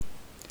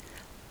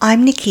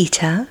I'm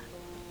Nikita,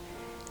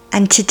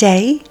 and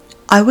today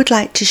I would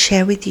like to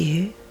share with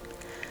you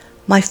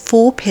my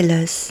 4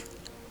 pillars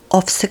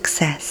of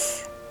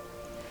success.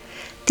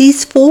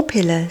 These 4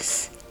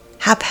 pillars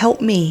have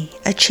helped me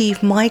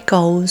achieve my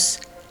goals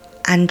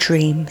and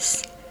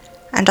dreams,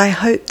 and I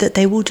hope that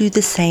they will do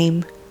the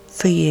same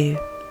for you.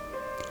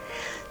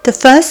 The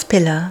first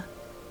pillar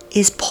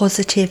is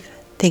positive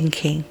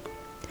thinking.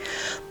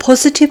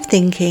 Positive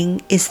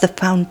thinking is the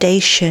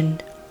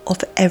foundation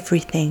of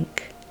everything.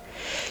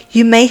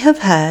 You may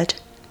have heard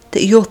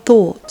that your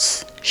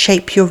thoughts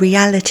shape your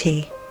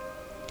reality.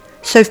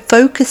 So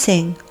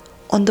focusing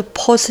on the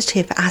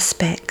positive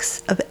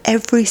aspects of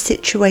every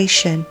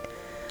situation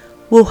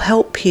will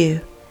help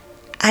you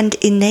and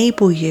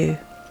enable you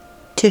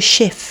to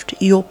shift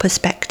your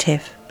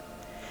perspective.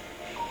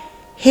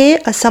 Here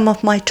are some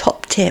of my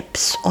top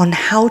tips on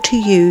how to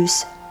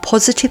use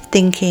positive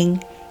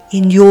thinking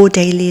in your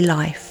daily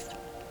life.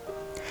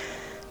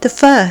 The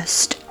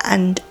first,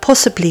 and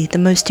possibly the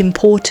most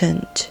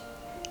important,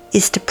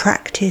 is to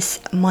practice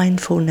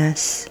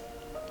mindfulness.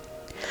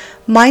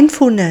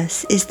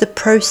 Mindfulness is the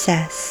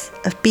process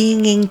of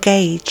being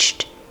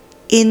engaged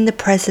in the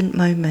present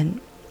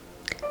moment,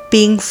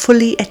 being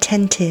fully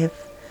attentive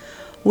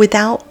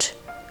without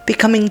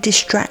becoming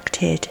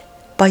distracted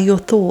by your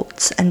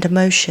thoughts and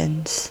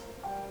emotions.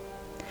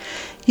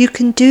 You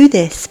can do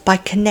this by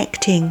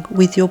connecting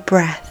with your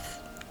breath,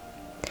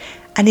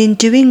 and in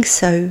doing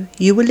so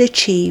you will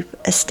achieve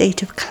a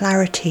state of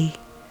clarity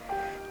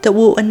that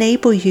will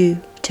enable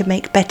you to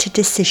make better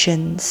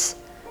decisions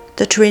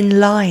that are in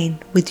line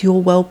with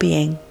your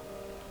well-being.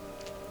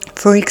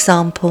 For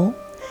example,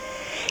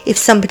 if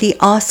somebody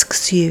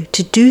asks you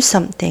to do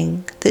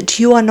something that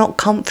you are not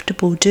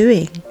comfortable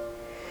doing,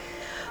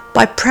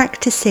 by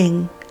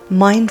practicing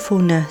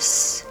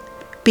mindfulness,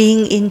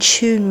 being in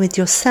tune with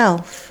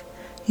yourself,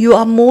 you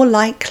are more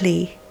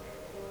likely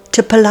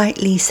to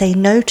politely say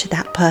no to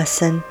that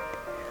person,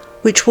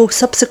 which will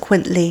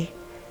subsequently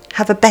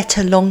have a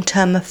better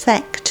long-term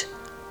effect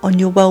on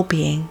your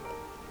well-being.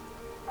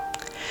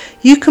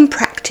 You can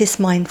practice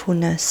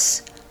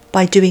mindfulness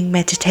by doing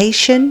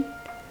meditation,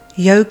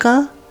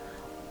 yoga,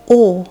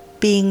 or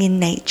being in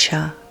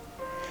nature,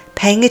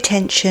 paying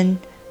attention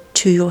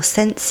to your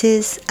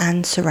senses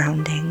and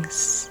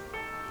surroundings.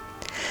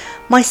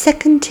 My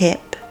second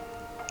tip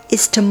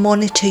is to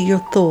monitor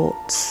your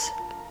thoughts.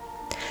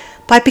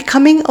 By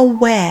becoming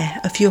aware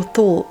of your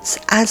thoughts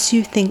as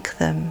you think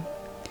them,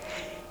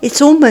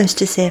 it's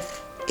almost as if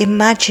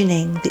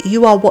imagining that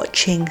you are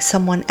watching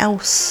someone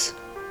else.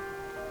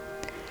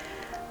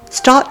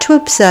 Start to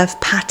observe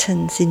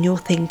patterns in your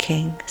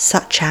thinking,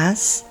 such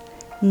as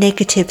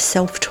negative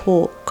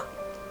self-talk,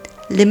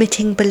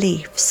 limiting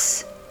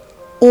beliefs,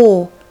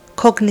 or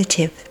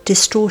cognitive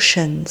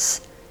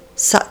distortions,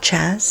 such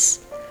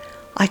as,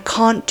 I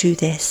can't do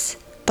this,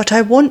 but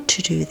I want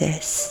to do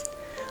this.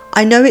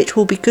 I know it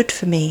will be good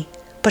for me,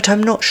 but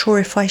I'm not sure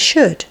if I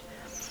should.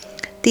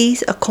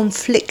 These are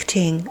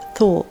conflicting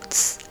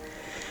thoughts.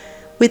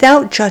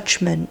 Without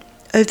judgment,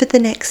 over the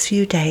next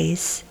few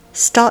days,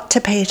 start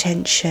to pay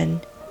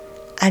attention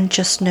and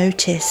just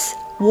notice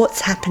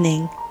what's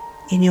happening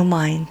in your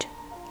mind.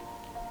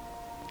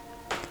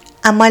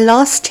 And my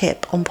last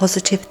tip on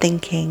positive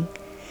thinking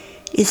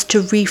is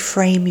to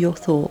reframe your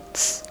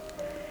thoughts.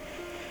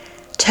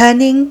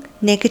 Turning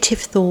negative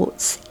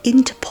thoughts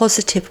into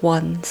positive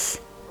ones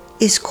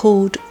is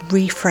called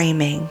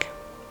reframing.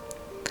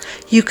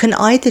 You can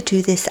either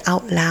do this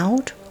out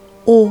loud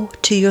or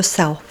to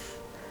yourself.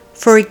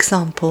 For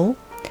example,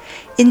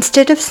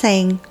 instead of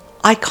saying,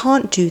 I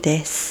can't do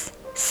this,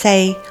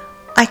 say,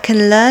 I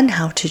can learn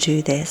how to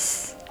do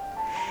this.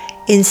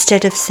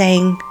 Instead of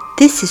saying,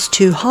 this is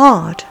too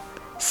hard,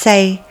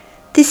 say,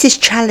 this is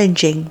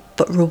challenging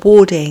but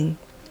rewarding.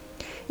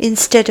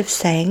 Instead of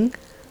saying,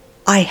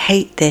 I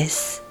hate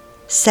this,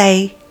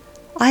 say,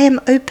 I am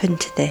open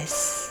to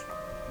this.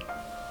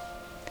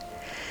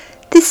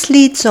 This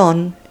leads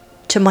on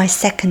to my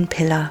second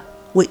pillar,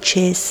 which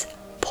is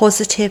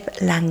positive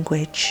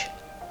language.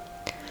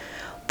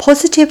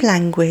 Positive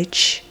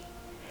language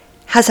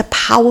has a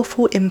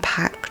powerful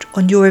impact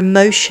on your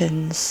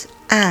emotions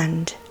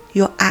and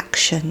your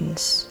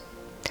actions.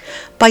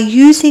 By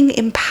using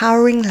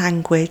empowering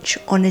language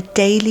on a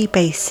daily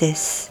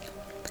basis,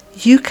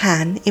 you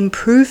can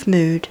improve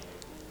mood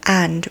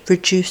and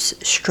reduce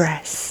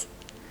stress.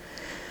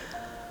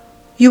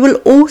 You will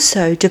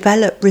also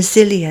develop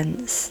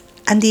resilience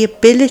and the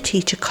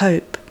ability to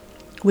cope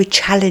with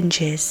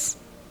challenges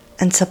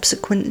and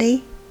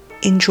subsequently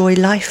enjoy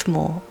life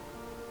more.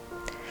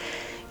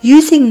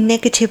 Using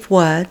negative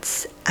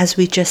words, as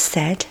we just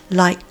said,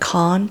 like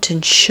can't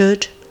and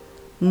should,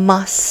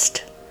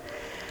 must,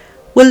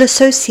 will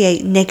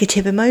associate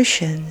negative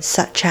emotions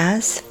such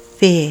as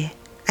fear,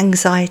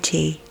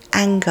 anxiety,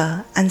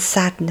 anger, and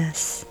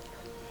sadness.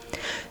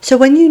 So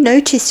when you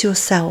notice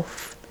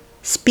yourself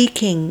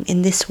speaking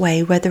in this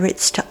way, whether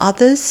it's to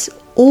others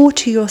or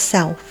to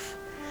yourself,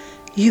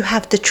 you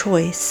have the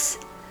choice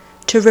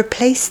to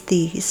replace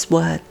these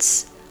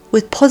words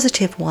with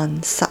positive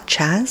ones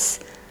such as,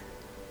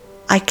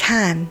 I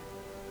can,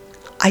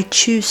 I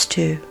choose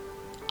to,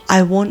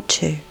 I want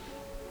to.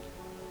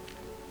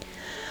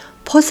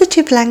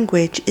 Positive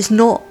language is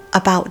not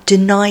about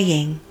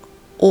denying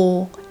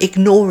or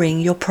ignoring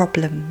your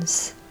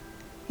problems.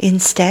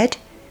 Instead,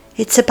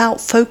 it's about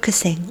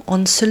focusing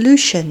on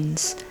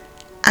solutions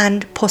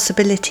and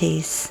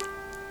possibilities.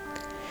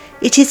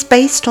 It is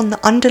based on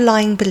the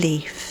underlying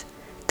belief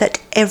that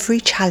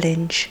every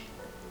challenge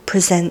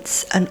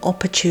presents an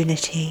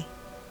opportunity.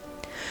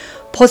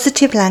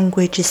 Positive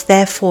language is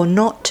therefore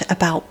not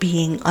about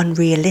being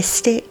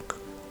unrealistic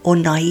or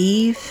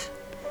naive,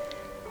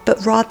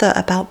 but rather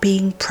about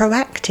being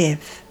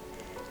proactive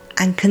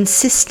and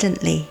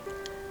consistently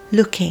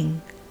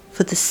looking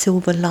for the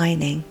silver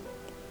lining.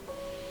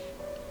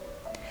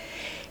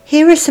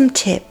 Here are some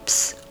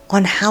tips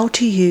on how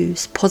to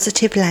use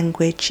positive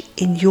language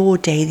in your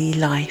daily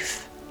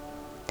life.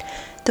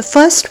 The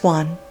first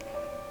one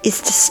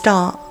is to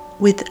start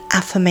with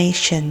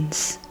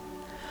affirmations.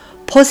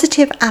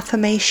 Positive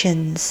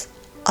affirmations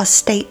are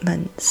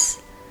statements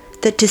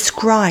that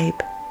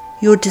describe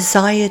your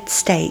desired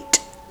state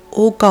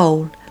or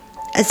goal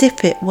as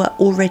if it were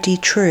already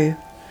true.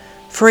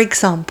 For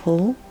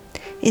example,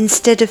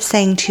 instead of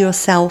saying to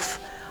yourself,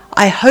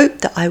 I hope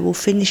that I will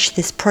finish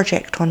this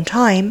project on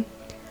time,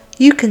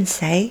 you can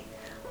say,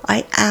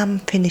 I am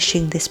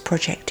finishing this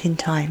project in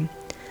time.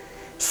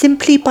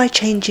 Simply by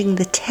changing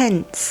the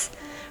tense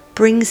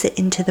brings it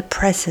into the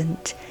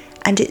present,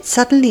 and it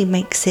suddenly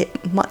makes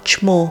it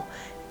much more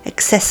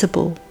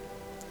accessible.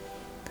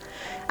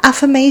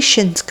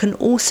 Affirmations can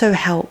also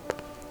help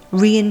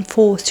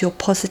reinforce your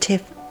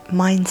positive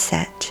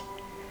mindset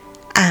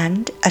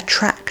and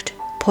attract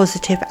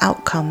positive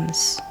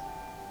outcomes.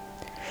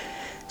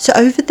 So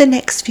over the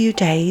next few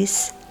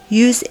days,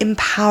 use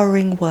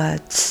empowering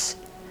words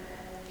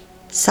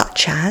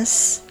such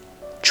as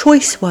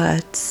choice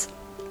words.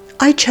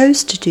 I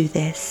chose to do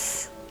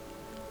this,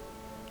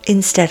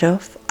 instead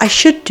of I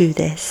should do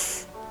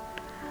this.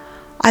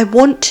 I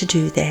want to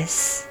do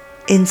this,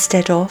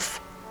 instead of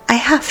I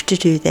have to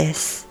do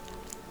this.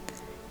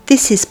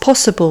 This is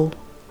possible,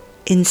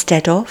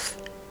 instead of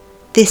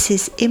this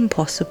is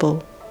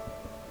impossible.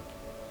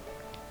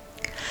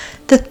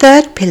 The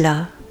third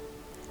pillar,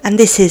 and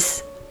this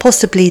is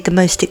possibly the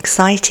most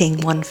exciting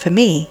one for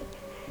me,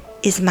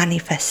 is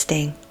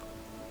manifesting.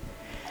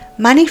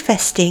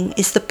 Manifesting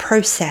is the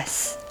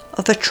process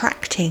of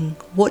attracting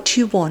what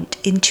you want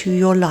into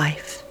your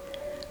life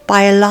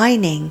by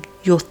aligning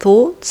your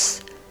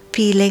thoughts,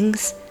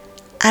 feelings,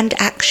 and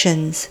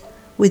actions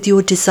with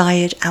your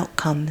desired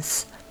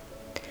outcomes.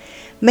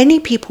 Many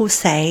people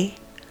say,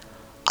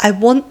 I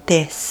want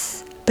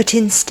this, but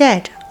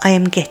instead I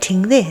am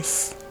getting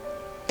this.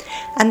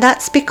 And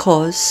that's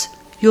because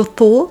your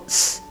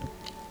thoughts,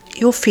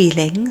 your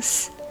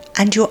feelings,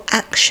 and your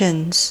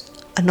actions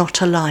are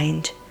not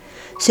aligned.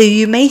 So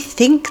you may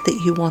think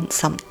that you want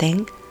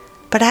something,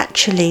 but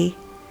actually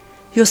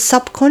your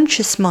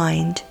subconscious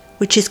mind,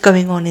 which is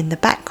going on in the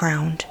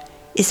background,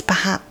 is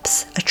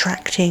perhaps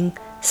attracting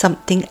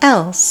something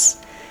else.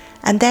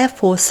 And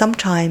therefore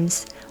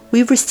sometimes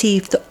we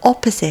receive the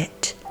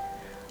opposite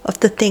of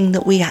the thing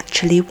that we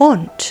actually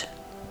want.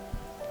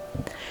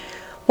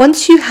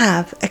 Once you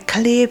have a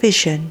clear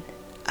vision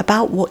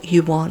about what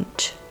you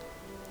want,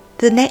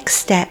 the next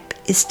step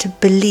is to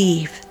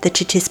believe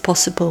that it is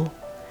possible.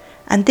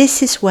 And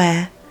this is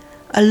where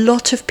a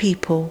lot of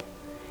people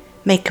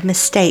make a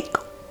mistake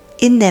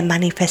in their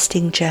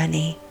manifesting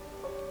journey.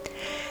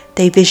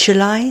 They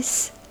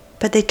visualize,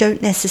 but they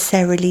don't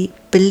necessarily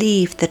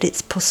believe that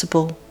it's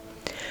possible.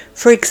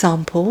 For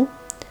example,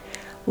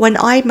 when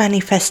I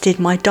manifested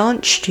my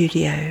dance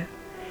studio,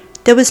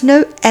 there was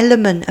no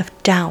element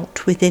of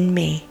doubt within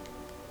me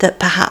that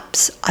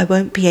perhaps I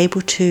won't be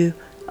able to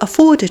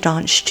afford a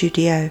dance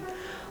studio,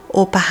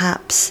 or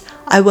perhaps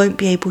I won't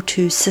be able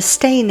to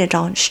sustain a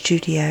dance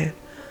studio,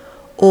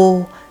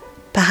 or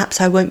perhaps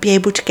I won't be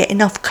able to get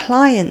enough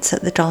clients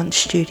at the dance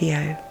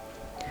studio.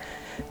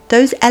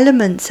 Those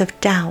elements of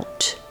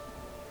doubt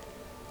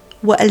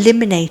were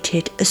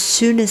eliminated as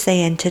soon as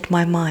they entered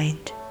my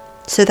mind.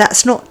 So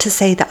that's not to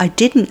say that I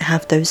didn't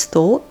have those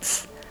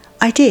thoughts.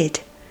 I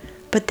did.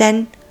 But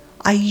then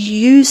I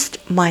used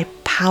my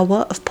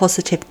power of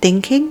positive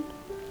thinking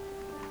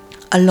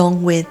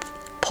along with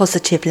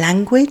positive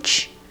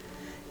language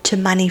to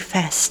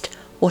manifest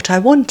what I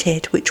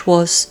wanted, which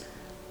was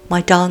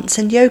my dance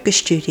and yoga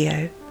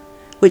studio,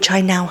 which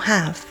I now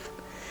have.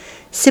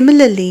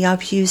 Similarly,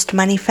 I've used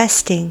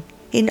manifesting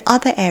in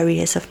other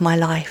areas of my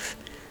life,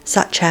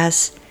 such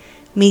as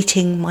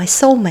meeting my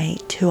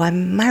soulmate who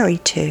I'm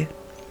married to,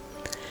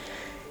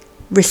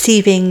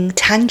 receiving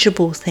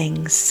tangible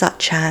things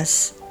such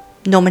as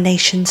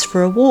nominations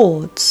for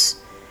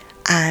awards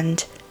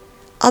and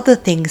other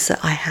things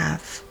that I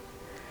have.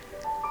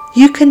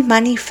 You can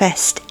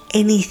manifest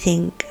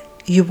anything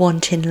you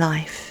want in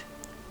life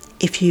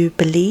if you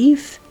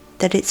believe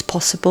that it's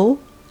possible,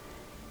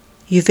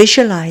 you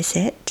visualize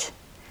it,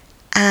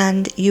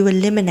 and you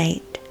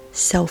eliminate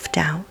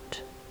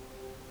self-doubt.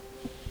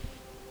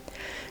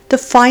 The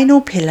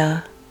final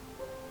pillar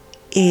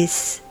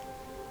is,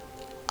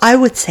 I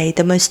would say,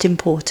 the most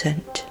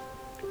important.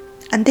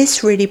 And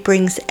this really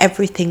brings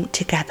everything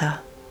together.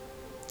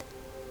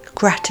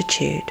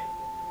 Gratitude.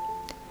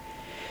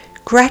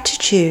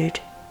 Gratitude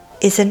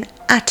is an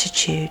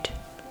attitude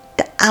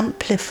that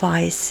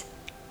amplifies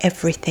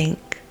everything.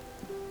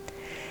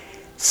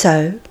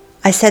 So,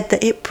 I said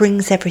that it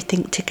brings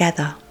everything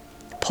together.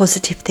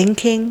 Positive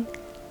thinking,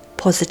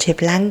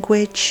 positive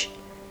language,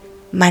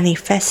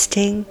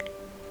 manifesting,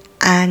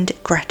 and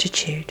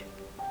gratitude.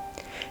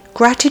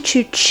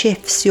 Gratitude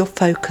shifts your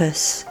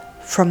focus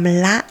from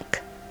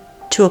lack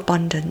to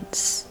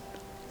abundance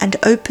and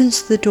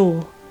opens the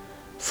door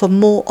for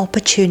more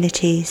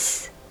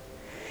opportunities.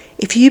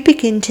 If you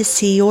begin to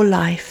see your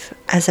life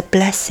as a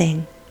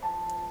blessing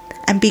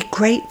and be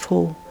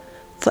grateful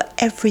for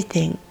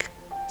everything,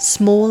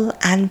 small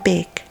and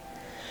big,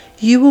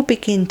 you will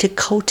begin to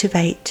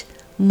cultivate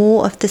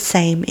more of the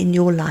same in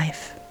your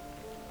life.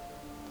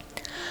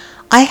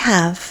 I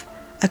have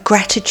a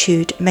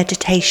gratitude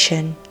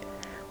meditation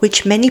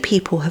which many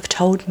people have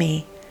told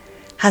me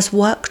has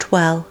worked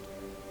well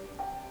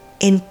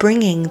in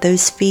bringing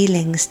those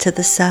feelings to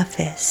the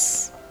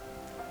surface.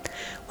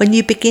 When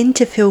you begin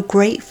to feel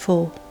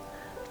grateful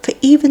for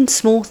even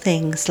small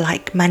things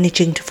like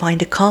managing to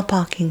find a car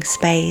parking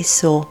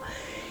space or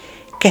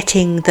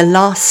getting the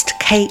last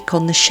cake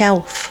on the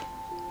shelf,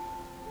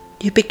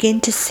 you begin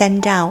to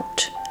send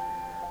out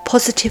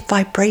positive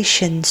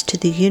vibrations to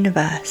the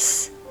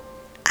universe,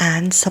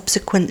 and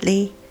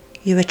subsequently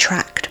you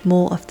attract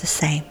more of the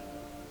same.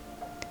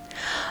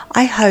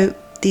 I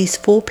hope these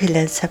 4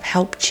 pillars have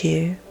helped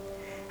you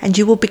and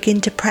you will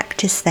begin to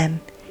practice them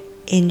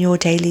in your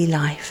daily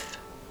life.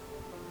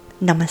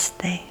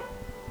 Namaste.